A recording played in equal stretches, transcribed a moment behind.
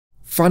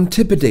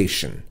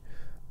Fontipidation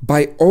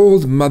by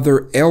Old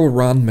Mother L.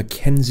 Ron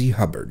Mackenzie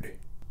Hubbard.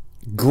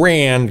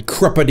 Grand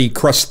cruppity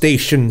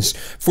crustaceans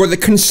for the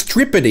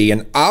constripity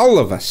in all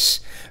of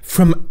us,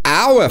 from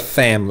our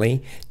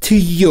family to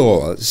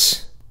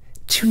yours.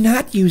 Do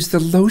not use the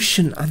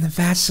lotion on the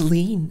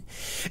Vaseline.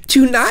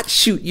 Do not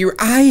shoot your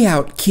eye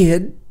out,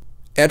 kid.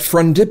 At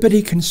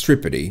Frondipity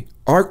Constripity,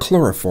 our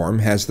chloroform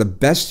has the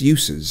best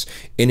uses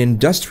in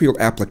industrial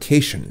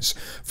applications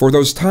for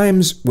those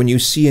times when you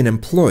see an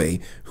employee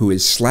who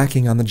is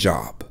slacking on the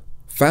job.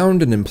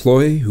 Found an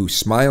employee who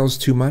smiles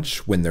too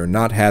much when they're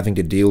not having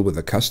to deal with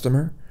a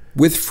customer?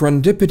 With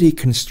Frondipity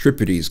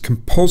Constripity's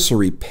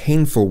compulsory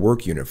painful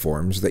work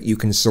uniforms that you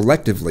can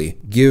selectively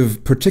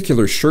give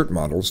particular shirt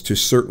models to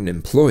certain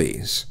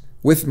employees,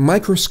 with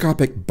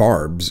microscopic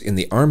barbs in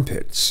the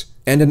armpits,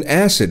 and an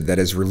acid that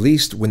is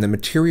released when the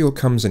material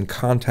comes in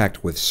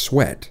contact with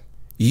sweat,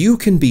 you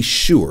can be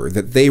sure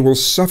that they will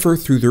suffer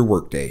through their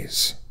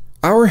workdays.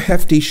 Our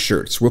hefty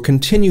shirts will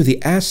continue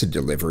the acid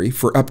delivery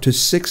for up to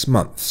 6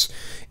 months.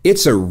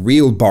 It's a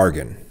real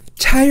bargain.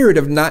 Tired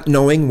of not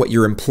knowing what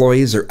your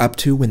employees are up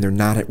to when they're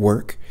not at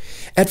work?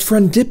 At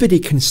Frondipity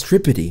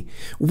Constripity,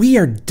 we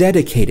are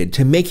dedicated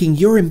to making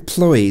your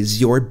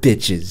employees your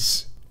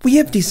bitches. We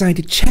have designed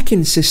a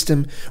check-in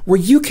system where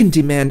you can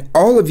demand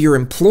all of your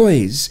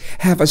employees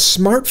have a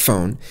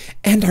smartphone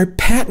and our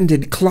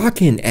patented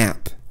clock-in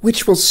app,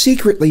 which will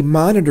secretly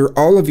monitor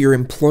all of your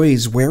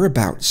employees'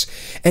 whereabouts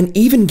and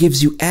even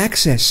gives you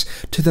access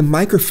to the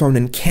microphone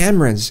and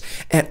cameras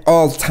at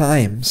all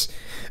times,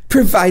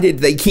 provided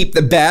they keep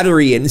the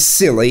battery in,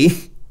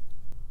 silly.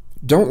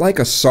 Don't like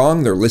a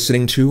song they're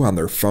listening to on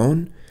their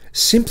phone?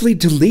 Simply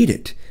delete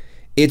it.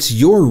 It's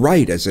your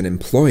right as an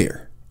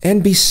employer.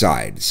 And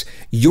besides,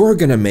 you're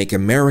gonna make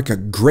America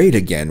great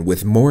again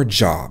with more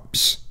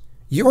jobs.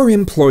 Your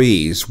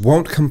employees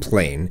won't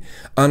complain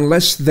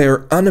unless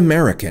they're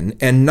un-American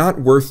and not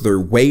worth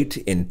their weight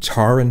in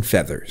tar and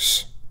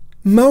feathers.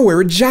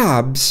 More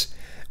jobs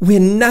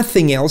when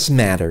nothing else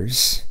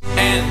matters.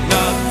 And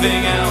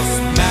nothing else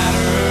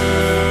matters.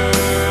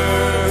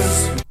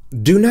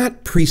 Do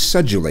not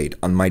presudulate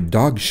on my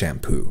dog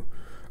shampoo,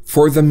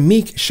 for the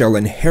meek shall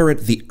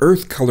inherit the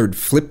earth-colored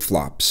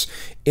flip-flops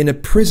in a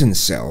prison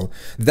cell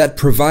that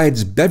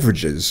provides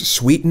beverages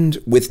sweetened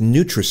with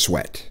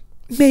NutraSweat.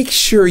 Make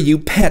sure you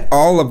pet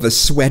all of the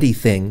sweaty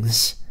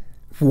things.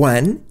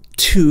 1,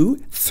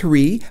 2,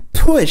 3,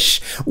 push.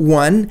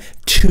 1,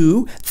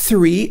 2,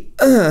 3,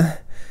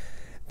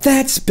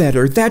 That's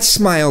better. That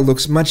smile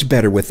looks much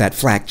better with that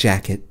flak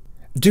jacket.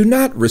 Do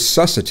not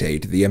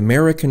resuscitate the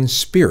American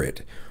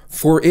spirit,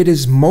 for it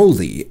is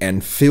moldy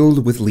and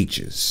filled with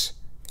leeches.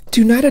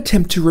 Do not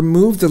attempt to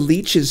remove the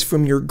leeches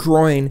from your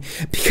groin,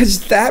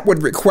 because that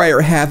would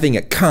require having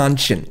a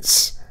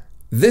conscience.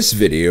 This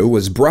video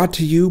was brought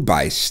to you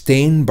by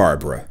Stain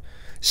Barbara.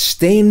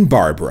 Stain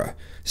Barbara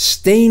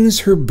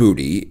stains her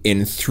booty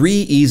in 3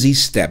 easy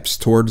steps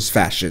towards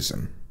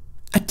fascism.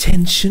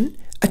 Attention,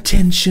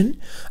 attention.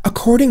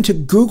 According to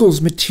Google's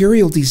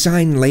material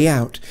design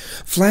layout,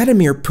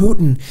 Vladimir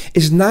Putin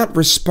is not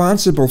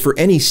responsible for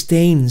any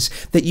stains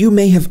that you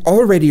may have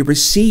already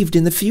received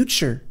in the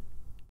future.